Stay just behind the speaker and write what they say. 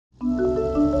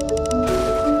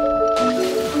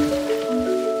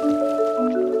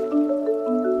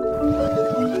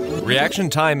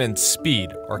Reaction time and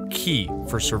speed are key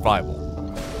for survival.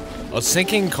 A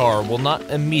sinking car will not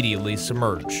immediately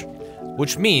submerge,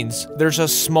 which means there's a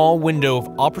small window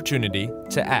of opportunity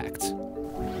to act.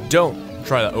 Don't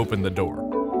try to open the door.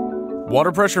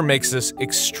 Water pressure makes this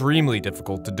extremely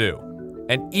difficult to do,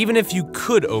 and even if you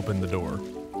could open the door,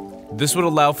 this would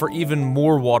allow for even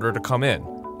more water to come in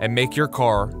and make your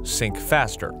car sink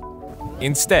faster.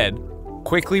 Instead,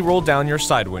 quickly roll down your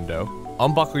side window,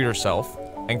 unbuckle yourself,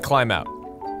 and climb out.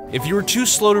 If you were too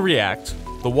slow to react,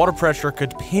 the water pressure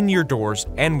could pin your doors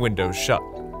and windows shut.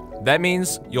 That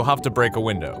means you'll have to break a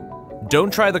window.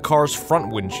 Don't try the car's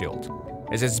front windshield,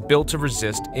 as it's built to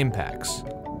resist impacts.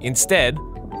 Instead,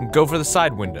 go for the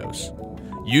side windows.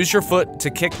 Use your foot to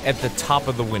kick at the top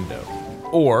of the window,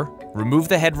 or remove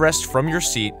the headrest from your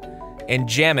seat and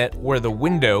jam it where the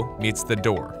window meets the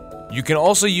door. You can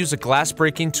also use a glass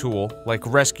breaking tool like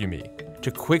Rescue Me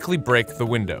to quickly break the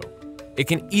window. It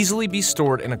can easily be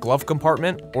stored in a glove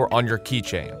compartment or on your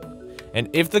keychain. And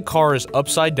if the car is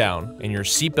upside down and your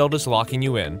seatbelt is locking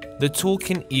you in, the tool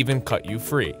can even cut you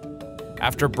free.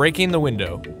 After breaking the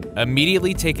window,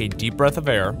 immediately take a deep breath of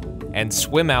air and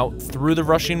swim out through the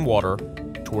rushing water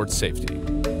towards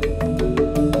safety.